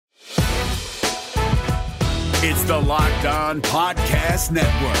It's the Locked On Podcast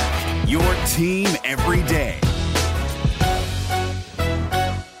Network, your team every day.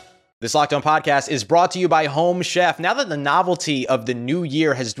 This Locked On Podcast is brought to you by Home Chef. Now that the novelty of the new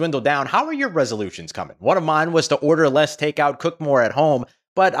year has dwindled down, how are your resolutions coming? One of mine was to order less takeout, cook more at home,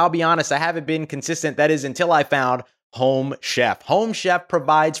 but I'll be honest, I haven't been consistent. That is until I found Home Chef. Home Chef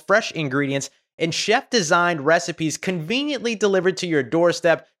provides fresh ingredients and chef-designed recipes conveniently delivered to your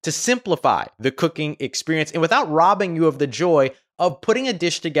doorstep to simplify the cooking experience and without robbing you of the joy of putting a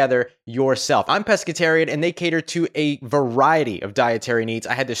dish together yourself. I'm pescatarian and they cater to a variety of dietary needs.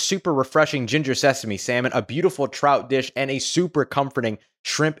 I had this super refreshing ginger sesame salmon, a beautiful trout dish, and a super comforting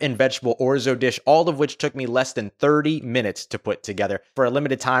shrimp and vegetable orzo dish, all of which took me less than 30 minutes to put together. For a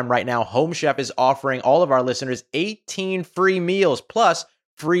limited time right now, Home Chef is offering all of our listeners 18 free meals plus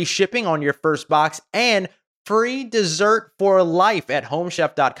free shipping on your first box and free dessert for life at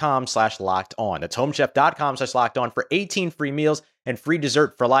homechef.com/lockedon. That's homechef.com/lockedon for 18 free meals and free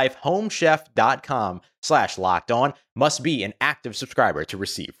dessert for life. Homechef.com/lockedon. Must be an active subscriber to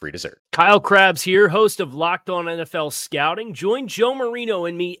receive free dessert. Kyle Krabs here, host of Locked On NFL Scouting. Join Joe Marino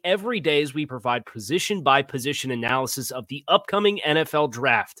and me every day as we provide position-by-position analysis of the upcoming NFL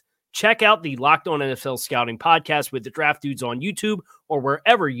Draft. Check out the Locked On NFL Scouting podcast with the Draft Dudes on YouTube or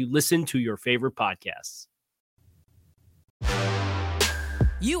wherever you listen to your favorite podcasts.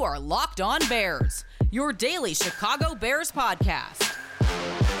 You are Locked On Bears, your daily Chicago Bears podcast.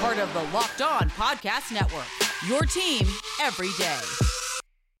 Part of the Locked On Podcast Network, your team every day.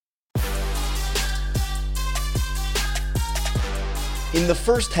 In the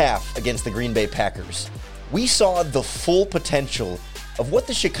first half against the Green Bay Packers, we saw the full potential of what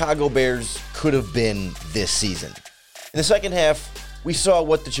the Chicago Bears could have been this season. In the second half, we saw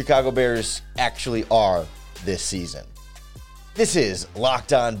what the Chicago Bears actually are this season. This is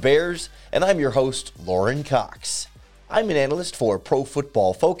Locked On Bears, and I'm your host, Lauren Cox. I'm an analyst for Pro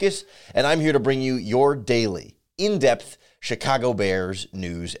Football Focus, and I'm here to bring you your daily, in-depth Chicago Bears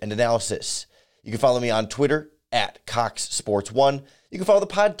news and analysis. You can follow me on Twitter at CoxSports1. You can follow the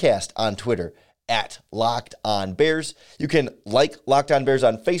podcast on Twitter at Locked On Bears. You can like Locked On Bears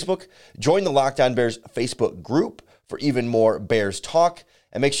on Facebook, join the Locked On Bears Facebook group for even more Bears talk,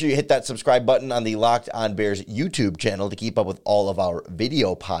 and make sure you hit that subscribe button on the Locked On Bears YouTube channel to keep up with all of our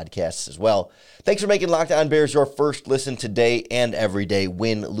video podcasts as well. Thanks for making Locked On Bears your first listen today and every day,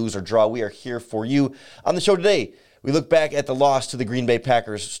 win, lose, or draw. We are here for you. On the show today, we look back at the loss to the Green Bay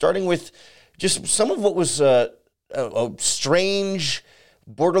Packers, starting with just some of what was a strange,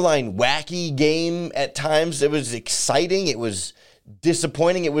 borderline wacky game at times. It was exciting. It was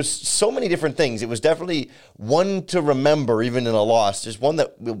disappointing. It was so many different things. It was definitely one to remember, even in a loss. Just one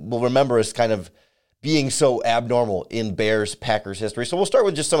that we'll remember as kind of being so abnormal in Bears-Packers history. So we'll start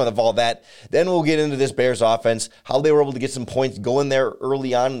with just some of all that. Then we'll get into this Bears offense, how they were able to get some points going there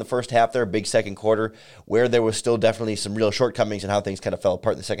early on in the first half there, big second quarter, where there was still definitely some real shortcomings and how things kind of fell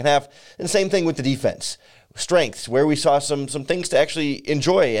apart in the second half. And same thing with the defense. Strengths, where we saw some things to actually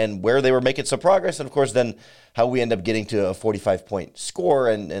enjoy and where they were making some progress. And, of course, then how we end up getting to a 45-point score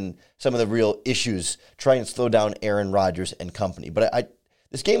and some of the real issues trying to slow down Aaron Rodgers and company. But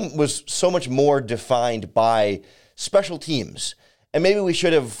this game was so much more defined by special teams. And maybe we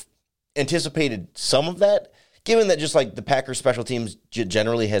should have anticipated some of that, given that just like the Packers special teams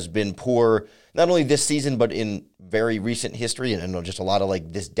generally has been poor, not only this season, but in very recent history, and I know just a lot of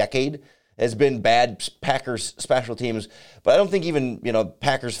like this decade has been bad Packers special teams. But I don't think even,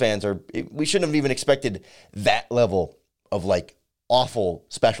 Packers fans we shouldn't have even expected that level of like awful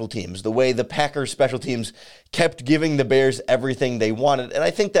special teams, the way the Packers special teams kept giving the Bears everything they wanted. And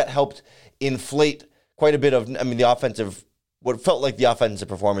I think that helped inflate quite a bit of, the offensive, what felt like the offensive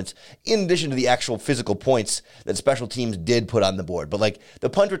performance, in addition to the actual physical points that special teams did put on the board. But like the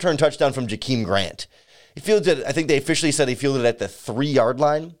punt return touchdown from Jakeem Grant, he fielded it, I think they officially said he fielded it at the 3-yard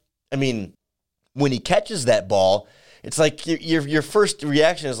line. When he catches that ball, it's like your first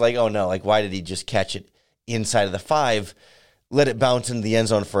reaction is like, oh no, like why did he just catch it inside of the 5? Let it bounce into the end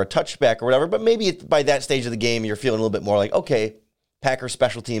zone for a touchback or whatever. But maybe by that stage of the game, you're feeling a little bit more like, okay, Packers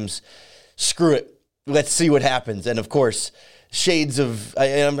special teams, screw it. Let's see what happens. And of course, shades of, I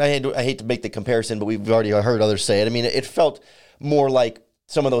hate to make the comparison, but we've already heard others say it. It felt more like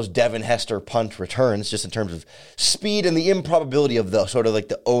some of those Devin Hester punt returns, just in terms of speed and the improbability of the sort of like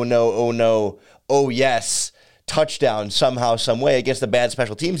the oh no, oh yes touchdown somehow, some way against the bad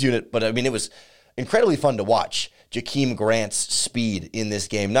special teams unit. But it was incredibly fun to watch Jakeem Grant's speed in this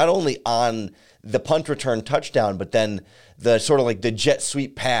game, not only on the punt return touchdown, but then the sort of like the jet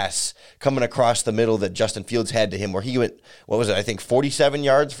sweep pass coming across the middle that Justin Fields had to him, where he went, 47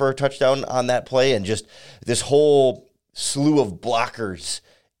 yards for a touchdown on that play, and just this whole slew of blockers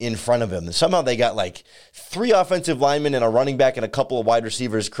in front of him. And somehow they got like 3 offensive linemen and a running back and a couple of wide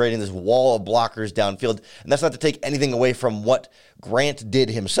receivers creating this wall of blockers downfield. And that's not to take anything away from what Grant did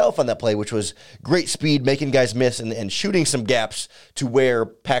himself on that play, which was great speed, making guys miss and shooting some gaps to where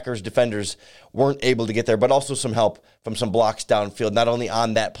Packers defenders weren't able to get there, but also some help from some blocks downfield, not only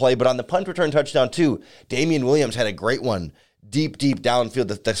on that play, but on the punt return touchdown too. Damian Williams had a great one deep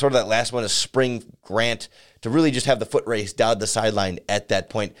downfield. The sort of that last one is spring Grant to really just have the foot race down the sideline at that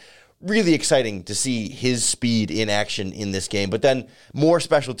point. Really exciting to see his speed in action in this game. But then more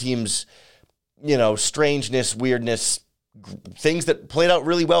special teams, strangeness, weirdness, things that played out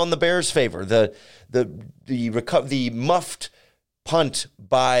really well in the Bears' favor. The muffed punt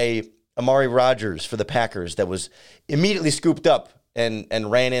by Amari Rodgers for the Packers that was immediately scooped up and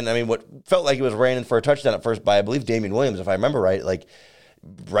ran in. I mean, what felt like it was ran in for a touchdown at first by, I believe, Damian Williams, if I remember right, like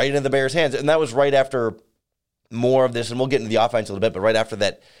right into the Bears' hands. And that was right after more of this, and we'll get into the offense a little bit, but right after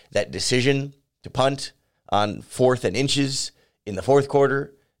that decision to punt on 4th and inches in the fourth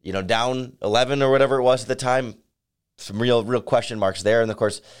quarter, down 11 or whatever it was at the time, some real question marks there. And of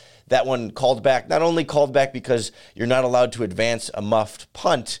course, that one called back, not only called back because you're not allowed to advance a muffed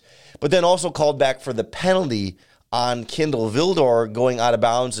punt, but then also called back for the penalty on Kindle Vildor going out of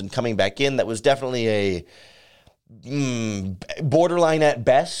bounds and coming back in. That was definitely a borderline at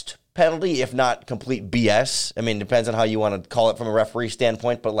best penalty, if not complete BS. I mean, depends on how you want to call it from a referee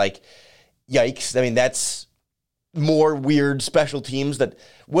standpoint, but like, yikes. I mean, that's more weird special teams that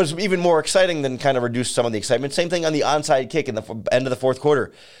was even more exciting than kind of reduced some of the excitement. Same thing on the onside kick in the end of the fourth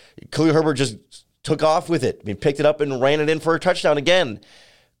quarter. Khalil Herbert just took off with it. I mean, picked it up and ran it in for a touchdown again.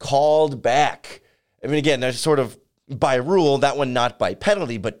 Called back. I mean, again, that's sort of by rule, that one not by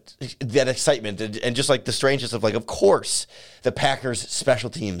penalty, but that excitement and just like the strangeness of like, of course, the Packers special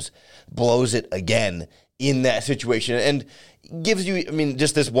teams blows it again in that situation and gives you, I mean,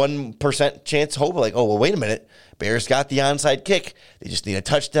 just this 1% chance hope, like, oh, well, wait a minute. Bears got the onside kick. They just need a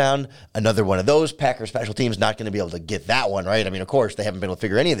touchdown. Another one of those. Packers special teams not going to be able to get that one, right? I mean, of course, they haven't been able to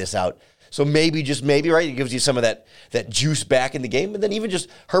figure any of this out. So maybe, just maybe, right, it gives you some of that juice back in the game. And then even just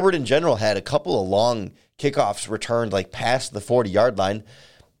Herbert in general had a couple of long kickoffs returned like past the 40-yard line,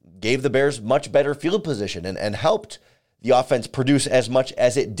 gave the Bears much better field position and helped the offense produce as much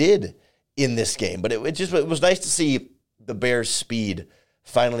as it did in this game. But it was nice to see the Bears' speed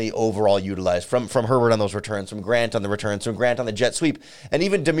finally overall utilized from Herbert on those returns, from Grant on the returns, from Grant on the jet sweep, and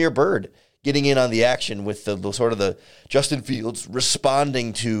even Damiere Byrd getting in on the action with the sort of the Justin Fields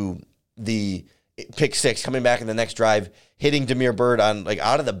responding to the pick six, coming back in the next drive, hitting Damiere Byrd on like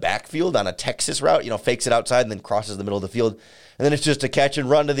out of the backfield on a Texas route, fakes it outside and then crosses the middle of the field. And then it's just a catch and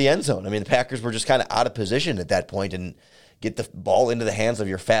run to the end zone. I mean, the Packers were just kind of out of position at that point and get the ball into the hands of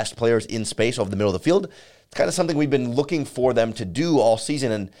your fast players in space over the middle of the field. It's kind of something we've been looking for them to do all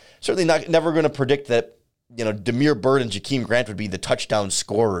season, and certainly never going to predict that, Damiere Byrd and Jakeem Grant would be the touchdown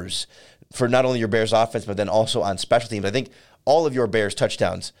scorers for not only your Bears offense, but then also on special teams. I think all of your Bears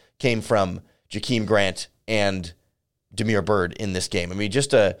touchdowns came from Jakeem Grant and Damiere Byrd in this game. I mean,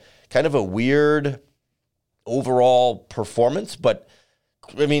 just a kind of a weird overall performance, but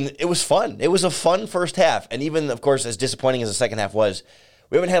I mean, it was fun. It was a fun first half. And even, of course, as disappointing as the second half was,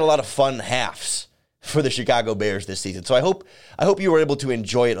 we haven't had a lot of fun halves for the Chicago Bears this season. So I hope you were able to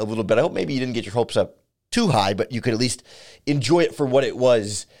enjoy it a little bit. I hope maybe you didn't get your hopes up too high, but you could at least enjoy it for what it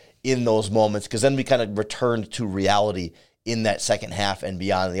was in those moments, because then we kind of returned to reality in that second half and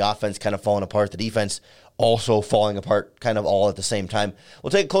beyond. The offense kind of falling apart, the defense also falling apart kind of all at the same time.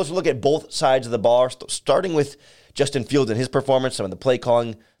 We'll take a closer look at both sides of the ball, starting with Justin Fields and his performance, some of the play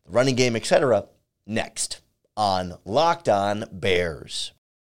calling, the running game, etc. next on Locked On Bears.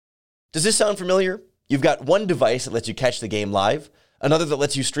 Does this sound familiar? You've got one device that lets you catch the game live, another that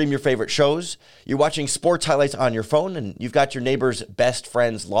lets you stream your favorite shows, you're watching sports highlights on your phone, and you've got your neighbor's best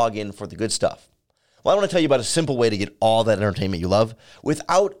friends log in for the good stuff. Well, I want to tell you about a simple way to get all that entertainment you love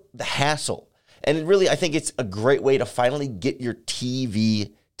without the hassle. And I think it's a great way to finally get your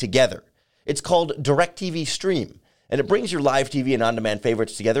TV together. It's called DirecTV Stream, and it brings your live TV and on-demand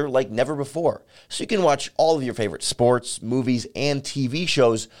favorites together like never before. So you can watch all of your favorite sports, movies, and TV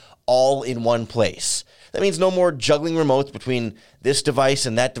shows all in one place. That means no more juggling remotes between this device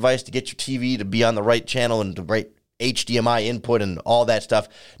and that device to get your TV to be on the right channel and the right HDMI input and all that stuff.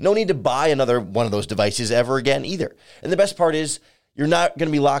 No need to buy another one of those devices ever again either. And the best part is you're not going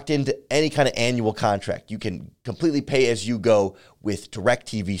to be locked into any kind of annual contract. You can completely pay as you go with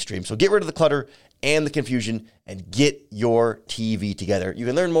DirecTV Stream. So get rid of the clutter and the confusion and get your TV together. You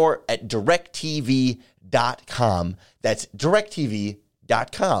can learn more at directv.com. That's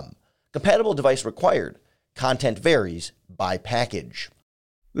directv.com. Compatible device required. Content varies by package.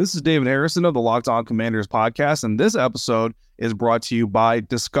 This is David Harrison of the Locked On Commanders podcast, and this episode is brought to you by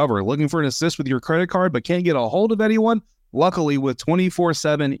Discover. Looking for an assist with your credit card but can't get a hold of anyone? Luckily, with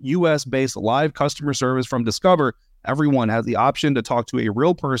 24/7 U.S.-based live customer service from Discover, everyone has the option to talk to a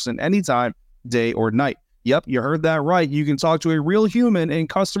real person anytime, day or night. Yep, you heard that right. You can talk to a real human in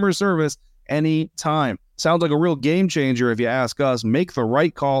customer service anytime. Sounds like a real game changer if you ask us. Make the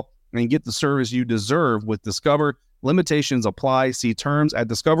right call and get the service you deserve with Discover. Limitations apply. See terms at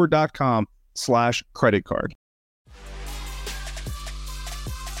discover.com/creditcard.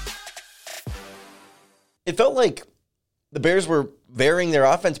 It felt like the Bears were varying their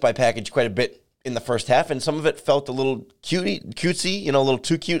offense by package quite a bit in the first half, and some of it felt a little cutesy, a little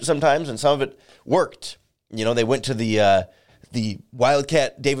too cute sometimes, and some of it worked. They went to the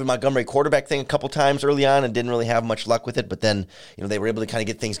Wildcat David Montgomery quarterback thing a couple times early on and didn't really have much luck with it, but then, they were able to kind of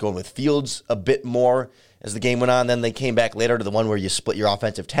get things going with Fields a bit more as the game went on. Then they came back later to the one where you split your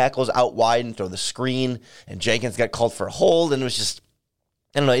offensive tackles out wide and throw the screen, and Jenkins got called for a hold, and it was just,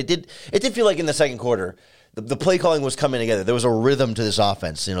 I don't know, it did feel like in the second quarter, the play calling was coming together. There was a rhythm to this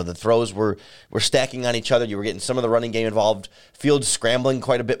offense. The throws were stacking on each other. You were getting some of the running game involved. Fields scrambling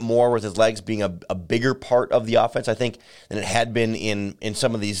quite a bit more with his legs being a bigger part of the offense, I think, than it had been in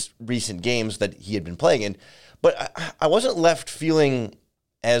some of these recent games that he had been playing in. But I wasn't left feeling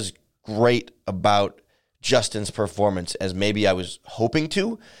as great about Justin's performance as maybe I was hoping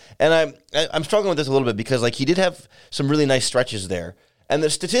to. And I'm struggling with this a little bit because he did have some really nice stretches there. And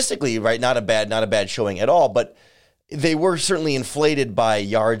statistically, right, not a bad showing at all, but they were certainly inflated by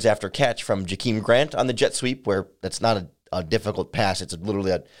yards after catch from Jakeem Grant on the jet sweep, where that's not a difficult pass. It's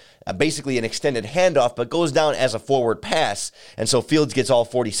literally basically an extended handoff, but goes down as a forward pass. And so Fields gets all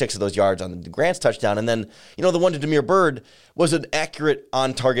 46 of those yards on the Grant's touchdown. And then, the one to Damiere Byrd was an accurate,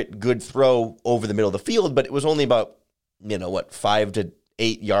 on-target, good throw over the middle of the field, but it was only about, 5 to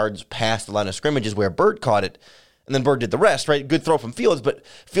 8 yards past the line of scrimmages where Byrd caught it. And then Byrd did the rest, right? Good throw from Fields, but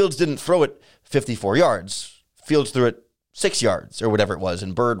Fields didn't throw it 54 yards. Fields threw it 6 yards or whatever it was,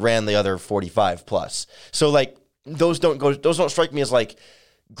 and Byrd ran the other 45 plus. So those don't strike me as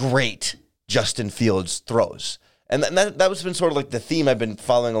great Justin Fields throws. And that's been sort of the theme I've been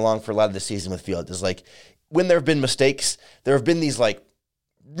following along for a lot of the season with Fields is when there have been mistakes, there have been these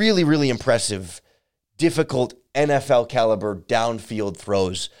really, really impressive, difficult NFL caliber downfield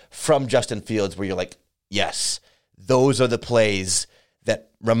throws from Justin Fields where you're yes, those are the plays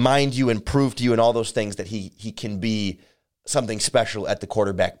that remind you and prove to you and all those things that he can be something special at the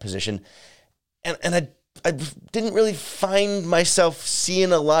quarterback position. And I didn't really find myself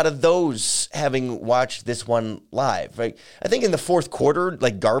seeing a lot of those having watched this one live. Right? I think in the fourth quarter,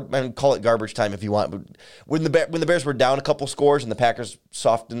 call it garbage time if you want, but when the Bears were down a couple scores and the Packers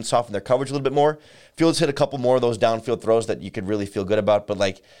softened their coverage a little bit more, Fields hit a couple more of those downfield throws that you could really feel good about.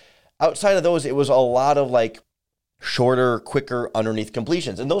 But outside of those, it was a lot of shorter, quicker, underneath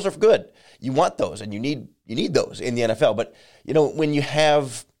completions. And those are good. You want those, and you need those in the NFL. But, when you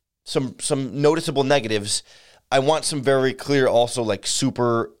have some noticeable negatives, I want some very clear also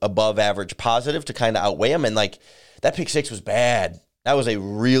super above average positive to kind of outweigh them. And that pick six was bad. That was a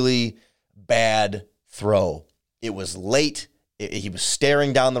really bad throw. It was late. He was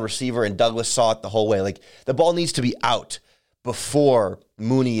staring down the receiver, and Douglas saw it the whole way. The ball needs to be out before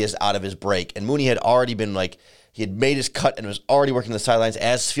Mooney is out of his break. And Mooney had already been he had made his cut and was already working the sidelines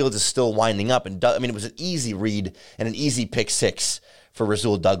as Fields is still winding up. And it was an easy read and an easy pick six for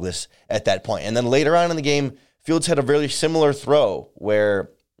Rasul Douglas at that point. And then later on in the game, Fields had a very similar throw where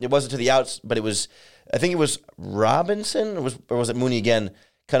it wasn't to the outs, but I think it was Robinson, or was it Mooney again,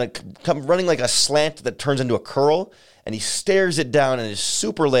 kind of come running a slant that turns into a curl, and he stares it down and is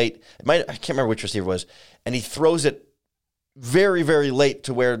super late. I can't remember which receiver it was, and he throws it very, very late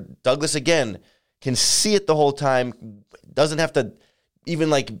to where Douglas, again, can see it the whole time, doesn't have to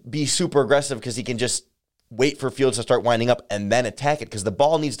even be super aggressive because he can just wait for Fields to start winding up and then attack it because the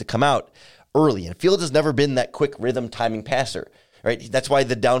ball needs to come out early. And Fields has never been that quick rhythm timing passer, right? That's why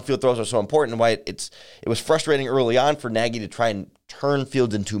the downfield throws are so important and why it was frustrating early on for Nagy to try and turn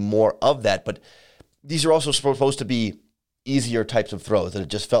Fields into more of that. But these are also supposed to be easier types of throws, and it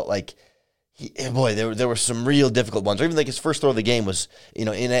just felt there were some real difficult ones. Or even his first throw of the game was,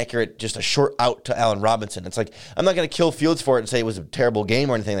 inaccurate, just a short out to Allen Robinson. It's I'm not going to kill Fields for it and say it was a terrible game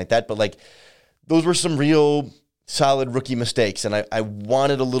or anything like that, but those were some real solid rookie mistakes, and I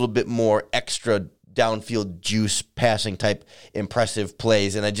wanted a little bit more extra downfield juice passing type impressive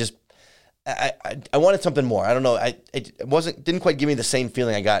plays, and I wanted something more. I don't know. It didn't quite give me the same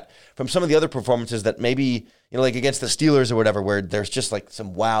feeling I got from some of the other performances that maybe, like against the Steelers or whatever, where there's just like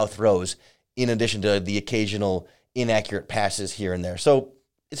some wow throws in addition to the occasional inaccurate passes here and there. So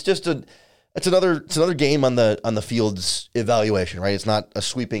it's just another game on the Fields evaluation, right? It's not a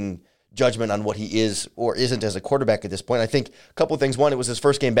sweeping judgment on what he is or isn't as a quarterback at this point. I think a couple of things. One, it was his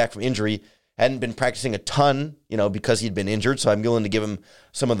first game back from injury. Hadn't been practicing a ton, because he'd been injured. So I'm willing to give him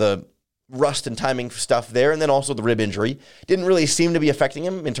some of the rust and timing stuff there. And then also the rib injury. Didn't really seem to be affecting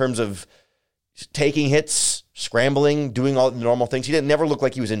him in terms of taking hits, scrambling, doing all the normal things. He never look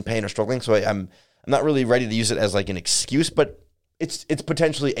like he was in pain or struggling. So I'm not really ready to use it as like an excuse, but it's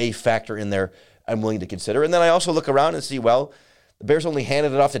potentially a factor in there I'm willing to consider. And then I also look around and see, well, the Bears only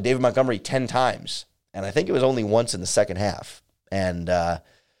handed it off to David Montgomery 10 times. And I think it was only once in the second half. And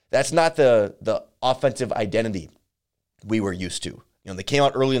that's not the offensive identity we were used to. They came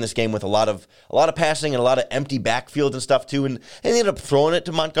out early in this game with a lot of passing and a lot of empty backfield and stuff too, and they ended up throwing it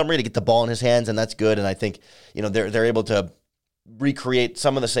to Montgomery to get the ball in his hands, and that's good. And I think they're able to recreate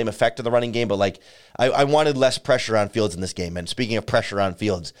some of the same effect of the running game, but I wanted less pressure on Fields in this game. And speaking of pressure on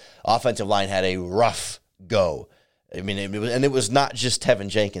Fields, offensive line had a rough go. I mean, it was not just Tevin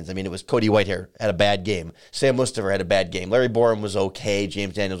Jenkins. I mean, it was Cody Whitehair had a bad game. Sam Mustafa had a bad game. Larry Borum was okay.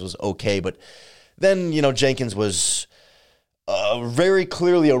 James Daniels was okay. But then, Jenkins was very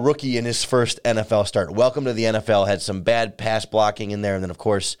clearly a rookie in his first NFL start. Welcome to the NFL. Had some bad pass blocking in there. And then, of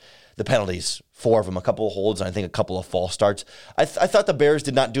course, the penalties, 4 of them, a couple of holds, and I think a couple of false starts. I thought the Bears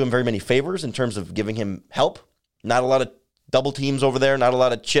did not do him very many favors in terms of giving him help. Not a lot of double teams over there, not a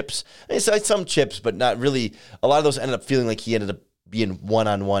lot of chips. Some chips, but not really. A lot of those ended up feeling like he ended up being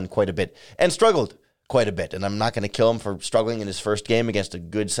one-on-one quite a bit and struggled quite a bit. And I'm not going to kill him for struggling in his first game against a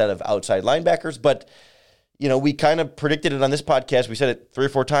good set of outside linebackers, but we kind of predicted it on this podcast. We said it 3 or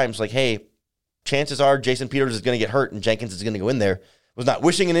 4 times, like, hey, chances are Jason Peters is going to get hurt and Jenkins is going to go in there. Was not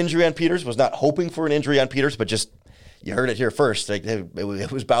wishing an injury on Peters, was not hoping for an injury on Peters, but just you heard it here first. Like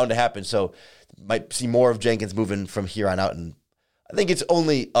it was bound to happen. So might see more of Jenkins moving from here on out. And I think it's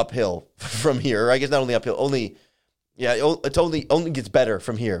only uphill from here. I guess not only uphill, it's only gets better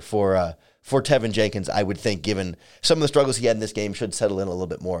from here for Tevin Jenkins, I would think, given some of the struggles he had in this game, should settle in a little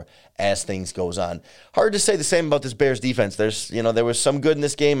bit more as things goes on. Hard to say the same about this Bears defense. There was some good in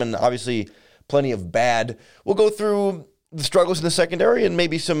this game and obviously plenty of bad. We'll go through the struggles in the secondary and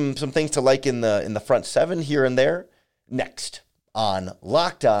maybe some things to like in the front 7 here and there next on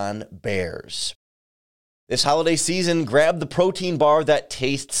Locked On Bears. This holiday season, grab the protein bar that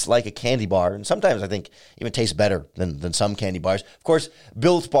tastes like a candy bar, and sometimes I think even tastes better than some candy bars. Of course,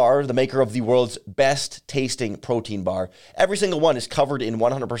 Built Bar, the maker of the world's best tasting protein bar. Every single one is covered in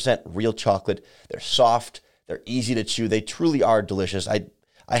 100% real chocolate. They're soft. They're easy to chew. They truly are delicious.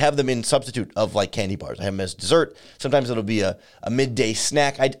 I have them in substitute of like candy bars. I have them as dessert. Sometimes it'll be a midday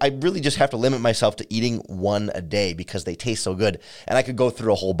snack. I really just have to limit myself to eating one a day because they taste so good. And I could go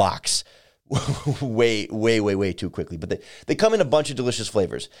through a whole box way too quickly. But they come in a bunch of delicious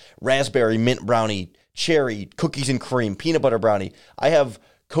flavors. Raspberry, mint brownie, cherry, cookies and cream, peanut butter brownie. I have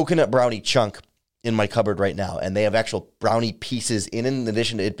coconut brownie chunk in my cupboard right now, and they have actual brownie pieces in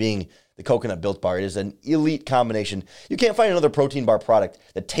addition to it being the coconut Built Bar. It is an elite combination. You can't find another protein bar product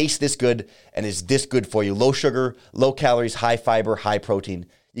that tastes this good and is this good for you. Low sugar, low calories, high fiber, high protein.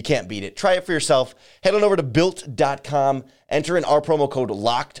 You can't beat it. Try it for yourself. Head on over to Built.com, enter in our promo code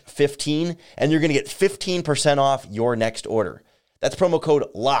LOCKED15, and you're going to get 15% off your next order. That's promo code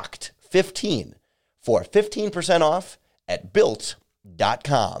LOCKED15 for 15% off at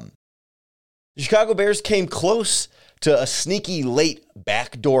Built.com. The Chicago Bears came close to a sneaky late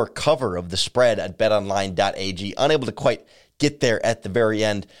backdoor cover of the spread at betonline.ag, unable to quite get there at the very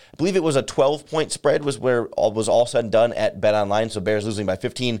end. I believe it was a 12-point spread was where all was all said and done at BetOnline, so Bears losing by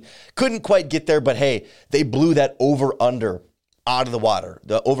 15. Couldn't quite get there, but hey, they blew that over-under out of the water.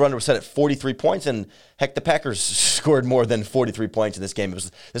 The over-under was set at 43 points, and heck, the Packers scored more than 43 points in this game. It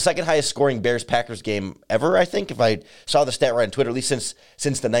was the second highest scoring Bears-Packers game ever, I think, if I saw the stat right on Twitter, at least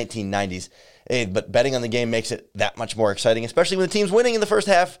since the 1990s. But betting on the game makes it that much more exciting, especially when the team's winning in the first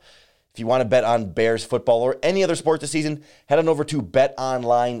half. If you want to bet on Bears football or any other sport this season, head on over to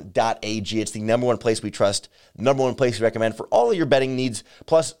betonline.ag. It's the number one place we trust, the number one place we recommend for all of your betting needs,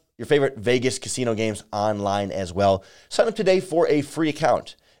 plus your favorite Vegas casino games online as well. Sign up today for a free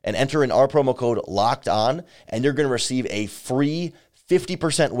account and enter in our promo code LOCKEDON, and you're going to receive a free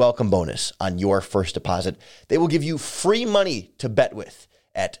 50% welcome bonus on your first deposit. They will give you free money to bet with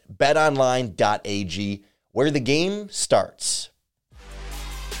at betonline.ag, where the game starts.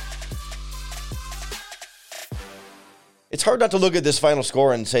 It's hard not to look at this final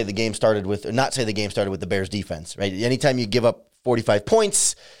score and say the game started with, or not say the game started with the Bears defense, right? Anytime you give up 45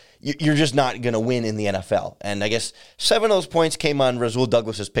 points, you're just not going to win in the NFL. And I guess 7 of those points came on Rasul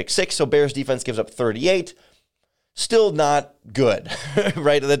Douglas's pick 6, so Bears defense gives up 38. Still not good,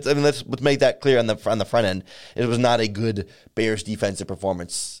 right? Let's make that clear on the front end. It was not a good Bears defensive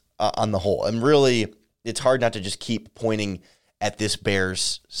performance on the whole. And really, it's hard not to just keep pointing at this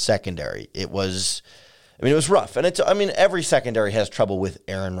Bears secondary. It was rough. And every secondary has trouble with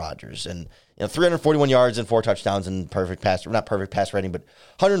Aaron Rodgers. And 341 yards and 4 touchdowns and not perfect pass rating, but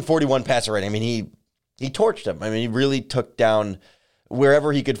 141 passer rating. He torched him. He really took down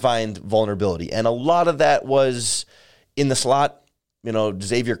wherever he could find vulnerability. And a lot of that was in the slot.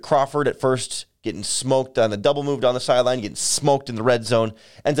 Xavier Crawford at first getting smoked on the double move down the sideline, getting smoked in the red zone,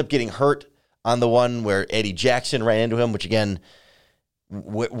 ends up getting hurt on the one where Eddie Jackson ran into him, which again,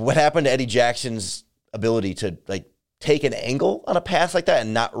 what happened to Eddie Jackson's ability to take an angle on a pass like that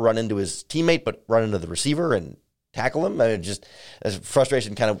and not run into his teammate, but run into the receiver and tackle him? Just as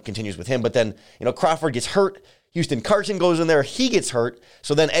frustration kind of continues with him. But then, Crawford gets hurt. Houston Carson goes in there. He gets hurt.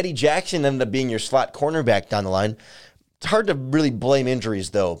 So then Eddie Jackson ended up being your slot cornerback down the line. It's hard to really blame injuries,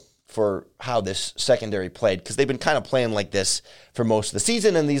 though, for how this secondary played, because they've been kind of playing like this for most of the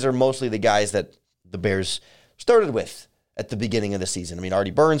season, and these are mostly the guys that the Bears started with at the beginning of the season.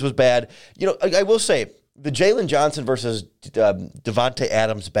 Artie Burns was bad. I will say, the Jalen Johnson versus Davante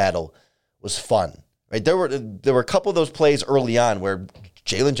Adams battle was fun. Right? There were a couple of those plays early on where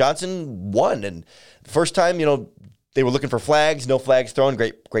Jalen Johnson won, and the first time, they were looking for flags, no flags thrown.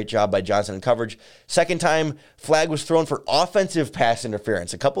 Great job by Johnson in coverage. Second time, flag was thrown for offensive pass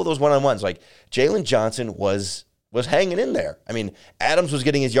interference. A couple of those one-on-ones, Jalen Johnson was hanging in there. Adams was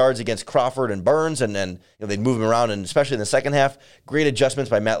getting his yards against Crawford and Burns, and then they'd move him around, and especially in the second half, great adjustments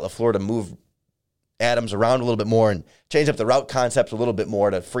by Matt LaFleur to move Adams around a little bit more and change up the route concepts a little bit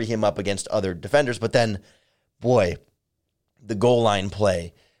more to free him up against other defenders. But then, boy, the goal line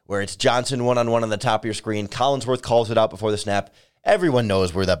play where it's Johnson one-on-one on the top of your screen. Collinsworth calls it out before the snap. Everyone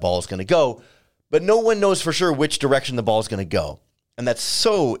knows where that ball is going to go, but no one knows for sure which direction the ball is going to go. And that's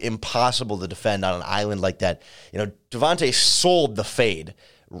so impossible to defend on an island like that. Davante sold the fade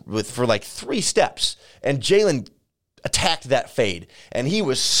for 3 steps, and Jalen attacked that fade. And he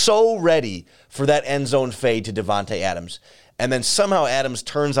was so ready for that end zone fade to Davante Adams. And then somehow Adams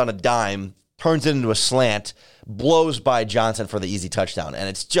turns on a dime, turns it into a slant, blows by Johnson for the easy touchdown. And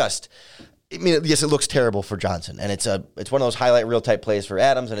it's just, yes, it looks terrible for Johnson. And it's one of those highlight reel type plays for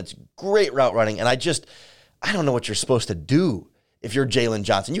Adams, and it's great route running. And I don't know what you're supposed to do if you're Jalen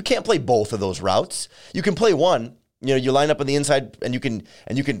Johnson. You can't play both of those routes. You can play one. You line up on the inside and you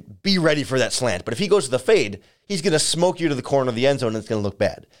can be ready for that slant. But if he goes to the fade, he's going to smoke you to the corner of the end zone and it's going to look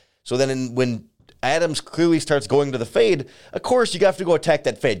bad. So then when Adams clearly starts going to the fade, of course you have to go attack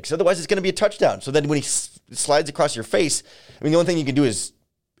that fade because otherwise it's going to be a touchdown. So then when he slides across your face, the only thing you can do is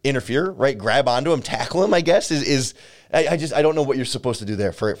interfere, right? Grab onto him, tackle him, I guess, I don't know what you're supposed to do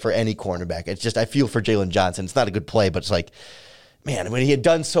there for any cornerback. It's just, I feel for Jalen Johnson. It's not a good play, but it's man, when he had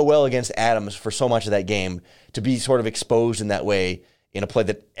done so well against Adams for so much of that game, to be sort of exposed in that way in a play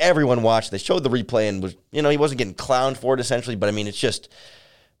that everyone watched, they showed the replay and was, he wasn't getting clowned for it essentially, but it's just,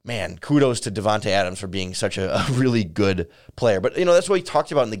 man, kudos to Davante Adams for being such a really good player. But, that's what he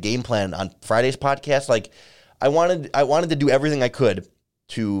talked about in the game plan on Friday's podcast. I wanted to do everything I could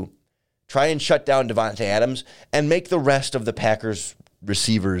to try and shut down Davante Adams and make the rest of the Packers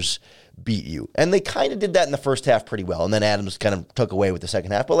receivers beat you. And they kind of did that in the first half pretty well. And then Adams kind of took away with the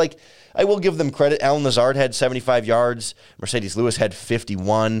second half. But I will give them credit. Allen Lazard had 75 yards. Mercedes Lewis had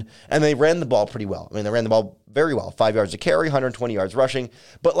 51. And they ran the ball pretty well. They ran the ball very well. 5 yards a carry, 120 yards rushing.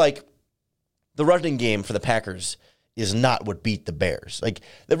 But the running game for the Packers is not what beat the Bears.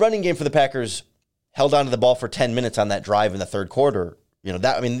 The running game for the Packers held on to the ball for 10 minutes on that drive in the third quarter.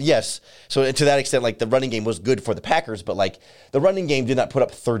 Yes. So to that extent, the running game was good for the Packers, but the running game did not put up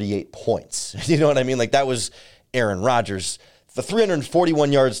 38 points. You know what I mean? That was Aaron Rodgers. The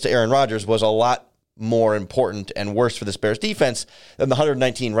 341 yards to Aaron Rodgers was a lot more important and worse for this Bears defense than the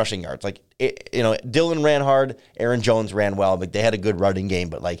 119 rushing yards. Dillon ran hard, Aaron Jones ran well, but they had a good running game,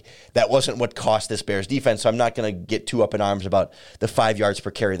 but that wasn't what cost this Bears defense, so I'm not going to get too up in arms about the 5 yards per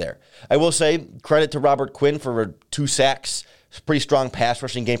carry there. I will say credit to Robert Quinn for 2 sacks. Pretty strong pass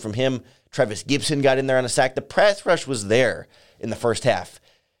rushing game from him. Trevis Gibson got in there on a sack. The pass rush was there in the first half.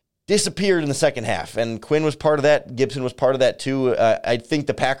 Disappeared in the second half, and Quinn was part of that. Gibson was part of that too. I think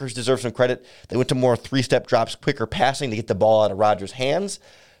the Packers deserve some credit. They went to more 3-step drops, quicker passing to get the ball out of Rodgers' hands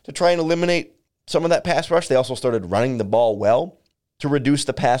to try and eliminate some of that pass rush. They also started running the ball well to reduce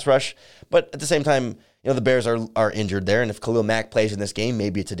the pass rush. But at the same time, the Bears are injured there. And if Khalil Mack plays in this game,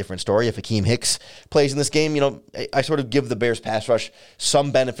 maybe it's a different story. If Akeem Hicks plays in this game, I sort of give the Bears pass rush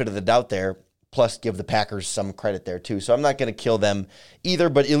some benefit of the doubt there, plus give the Packers some credit there too. So I'm not going to kill them either,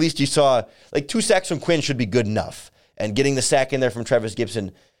 but at least you saw 2 sacks from Quinn should be good enough. And getting the sack in there from Trevis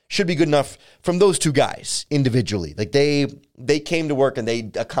Gibson should be good enough from those 2 guys individually. They came to work and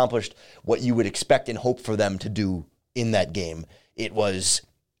they accomplished what you would expect and hope for them to do in that game. It was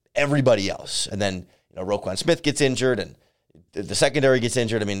everybody else. And then, Roquan Smith gets injured and the secondary gets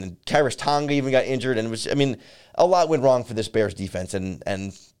injured. Khyiris Tonga even got injured. And it was, a lot went wrong for this Bears defense. And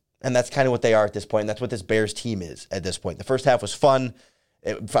that's kind of what they are at this point. And that's what this Bears team is at this point. The first half was fun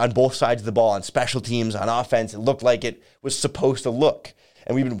on both sides of the ball, on special teams, on offense. It looked like it was supposed to look.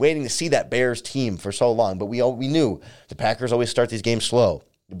 And we've been waiting to see that Bears team for so long. But we knew the Packers always start these games slow.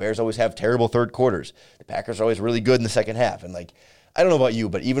 The Bears always have terrible third quarters. The Packers are always really good in the second half. And I don't know about you,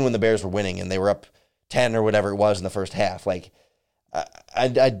 but even when the Bears were winning and they were up 10 or whatever it was in the first half,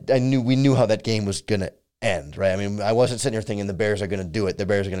 I knew we knew how that game was gonna end, right? I wasn't sitting here thinking the Bears are gonna do it. The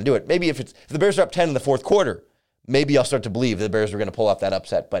Bears are gonna do it. Maybe if the Bears are up 10 in the fourth quarter, maybe I'll start to believe the Bears were gonna pull off that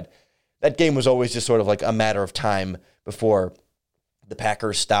upset. But that game was always just sort of a matter of time before the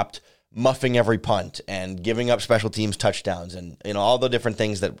Packers stopped muffing every punt and giving up special teams touchdowns and all the different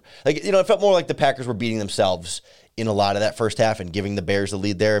things that it felt more like the Packers were beating themselves in a lot of that first half and giving the Bears the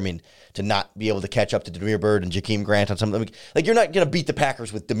lead there. To not be able to catch up to Damiere Byrd and Jakeem Grant on something you're not going to beat the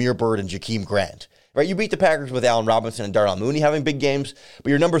Packers with Damiere Byrd and Jakeem Grant, right? You beat the Packers with Allen Robinson and Darnell Mooney having big games, but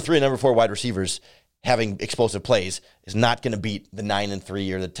your number 3 and number 4 wide receivers having explosive plays is not going to beat the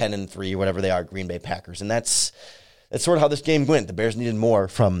 9-3 or the 10-3 or whatever they are Green Bay Packers. And that's sort of how this game went. The Bears needed more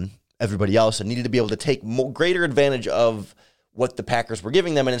from everybody else and needed to be able to take greater advantage of what the Packers were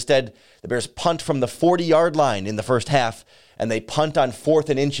giving them. And instead, the Bears punt from the 40-yard line in the first half, and they punt on 4th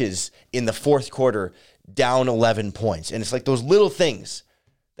and inches in the fourth quarter, down 11 points. And it's those little things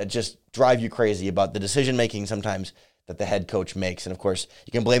that just drive you crazy about the decision-making sometimes that the head coach makes. And, of course,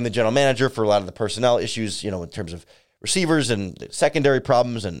 you can blame the general manager for a lot of the personnel issues, in terms of receivers and secondary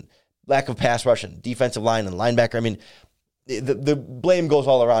problems and lack of pass rush and defensive line and linebacker. The blame goes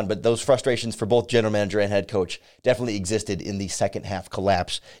all around, but those frustrations for both general manager and head coach definitely existed in the second half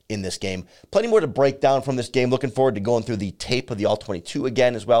collapse in this game. Plenty more to break down from this game. Looking forward to going through the tape of the All-22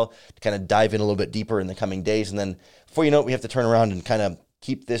 again as well, to kind of dive in a little bit deeper in the coming days. And then before you know it, we have to turn around and kind of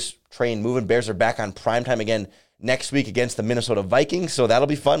keep this train moving. Bears are back on primetime again next week against the Minnesota Vikings, so that'll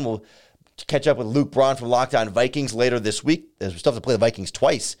be fun. We'll catch up with Luke Braun from Locked On Vikings later this week. There's stuff to play the Vikings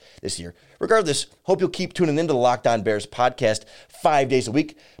twice this year. Regardless, hope you'll keep tuning into the Locked On Bears podcast 5 days a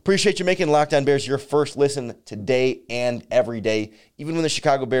week. Appreciate you making Locked On Bears your first listen today and every day. Even when the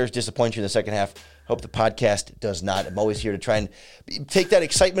Chicago Bears disappoint you in the second half, hope the podcast does not. I'm always here to try and take that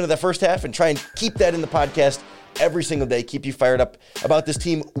excitement of the first half and try and keep that in the podcast every single day, keep you fired up about this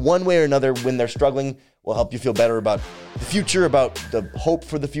team one way or another when they're struggling. Will help you feel better about the future, about the hope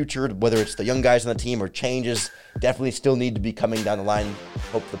for the future, whether it's the young guys on the team or changes definitely still need to be coming down the line.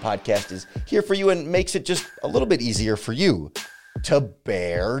 Hope the podcast is here for you and makes it just a little bit easier for you to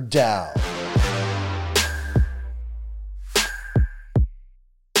bear down.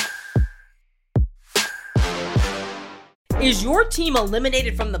 Is your team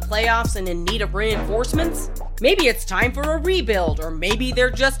eliminated from the playoffs and in need of reinforcements? Maybe it's time for a rebuild, or maybe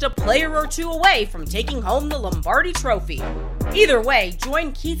they're just a player or two away from taking home the Lombardi Trophy. Either way,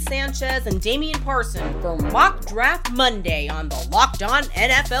 join Keith Sanchez and Damian Parson for Mock Draft Monday on the Locked On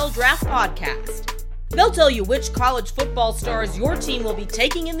NFL Draft Podcast. They'll tell you which college football stars your team will be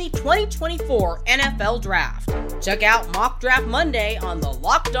taking in the 2024 NFL Draft. Check out Mock Draft Monday on the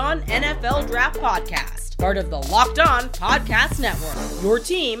Locked On NFL Draft Podcast, part of the Locked On Podcast Network, your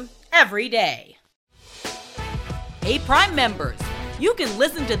team every day. Hey, Prime members, you can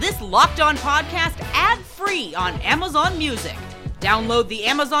listen to this Locked On podcast ad-free on Amazon Music. Download the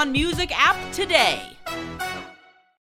Amazon Music app today.